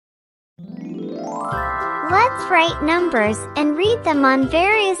Let's write numbers and read them on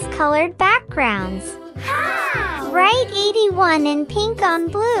various colored backgrounds. How? Write 81 in pink on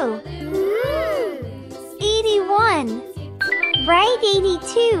blue. 81. Write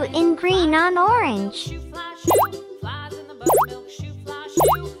 82 in green on orange.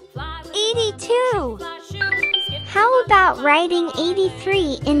 82. How about writing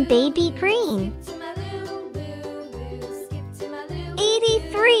 83 in baby green?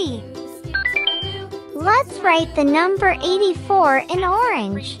 83. Let's write the number 84 in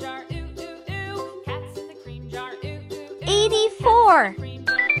orange. 84.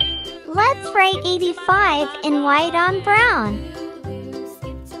 Let's write 85 in white on brown.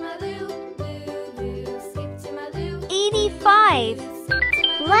 85.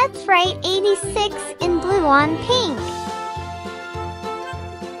 Let's write 86 in blue on pink.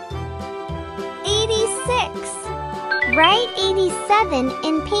 86. Write 87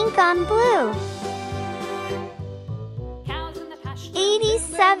 in pink on blue.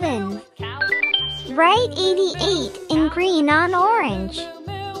 87. Write 88 in green on orange.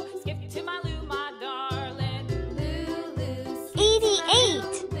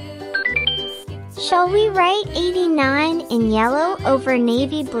 88. Shall we write 89 in yellow over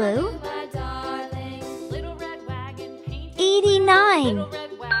navy blue? 89.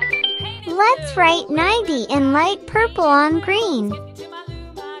 Let's write 90 in light purple on green.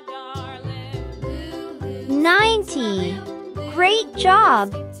 90. Great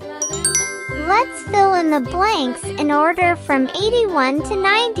job! Let's fill in the blanks in order from 81 to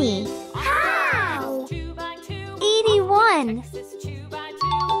 90. How? 81.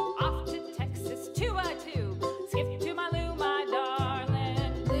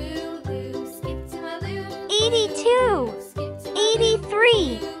 82.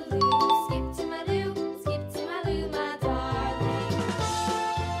 83.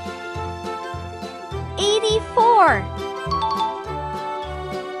 84.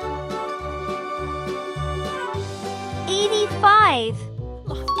 85.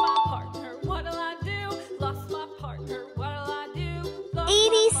 Lost my partner, what'll I do? Lost my partner, what'll I do? Lost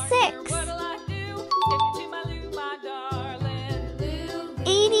 86. what'll I do? Skip to my Lou, my darling.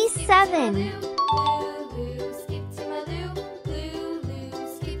 87.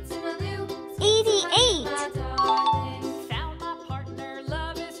 88. Found my partner,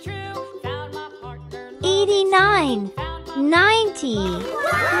 love is true. Found my partner, 89. 90.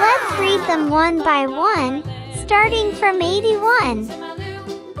 Let's read them one by one, starting from 81.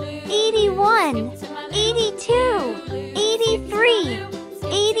 81. 82. 83.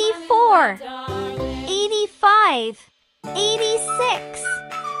 84. 85. 86.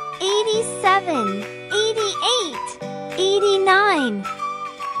 87. 88. 89.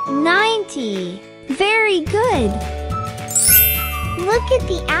 90. Very good. Look at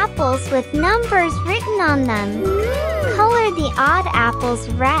the apples with numbers written on them. Color the odd apples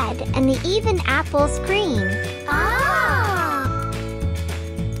red and the even apples green. Ah!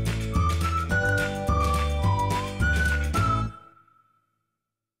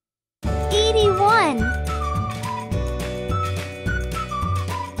 81.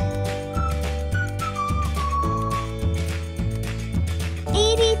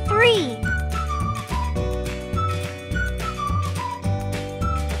 83.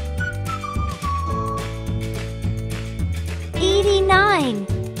 89.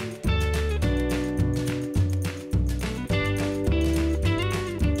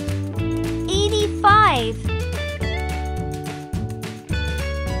 85.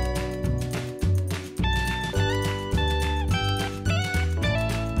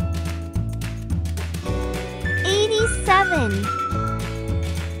 87.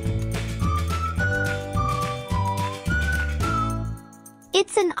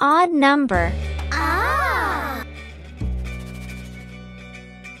 'It's an odd number. Ah!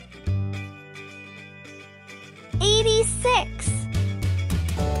 86.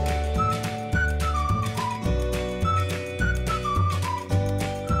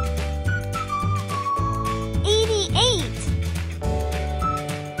 88.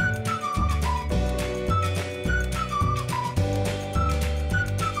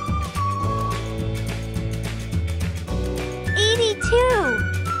 82.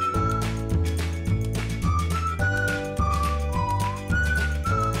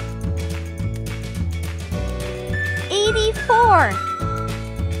 84.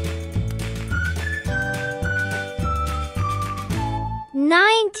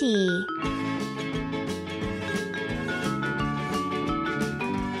 90.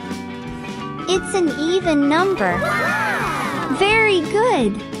 'It's an even number. Very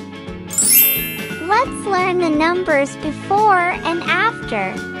good. Let's learn the numbers before and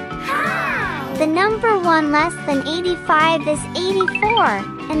after. How? The number 1 less than 85 is 84,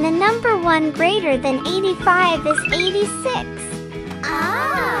 and the number 1 greater than 85 is 86.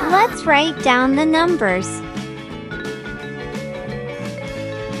 Ah. Let's write down the numbers.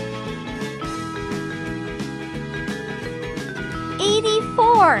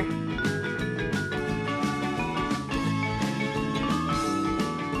 84.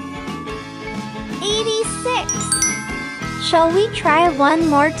 86. Shall we try one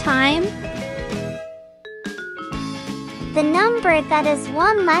more time? The number that is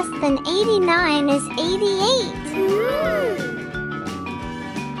 1 less than 89 is 88.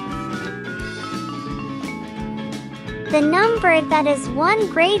 The number that is 1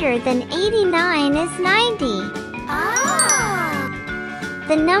 greater than 89 is 90. Ah.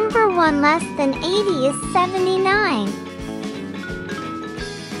 The number 1 less than 80 is 79.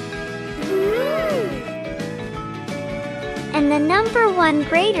 And the number 1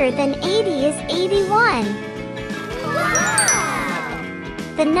 greater than 80 is 81.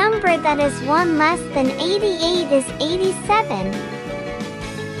 Wow. The number that is 1 less than 88 is 87.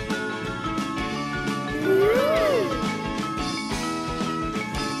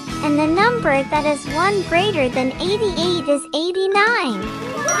 And the number that is 1 greater than 88 is 89.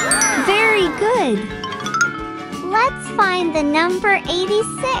 Wow. Very good! Let's find the number 86.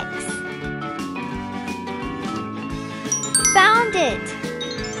 Found it!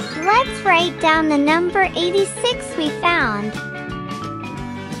 Let's write down the number 86 we found.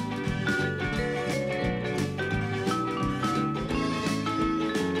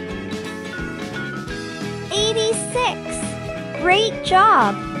 86. Great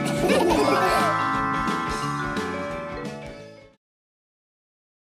job!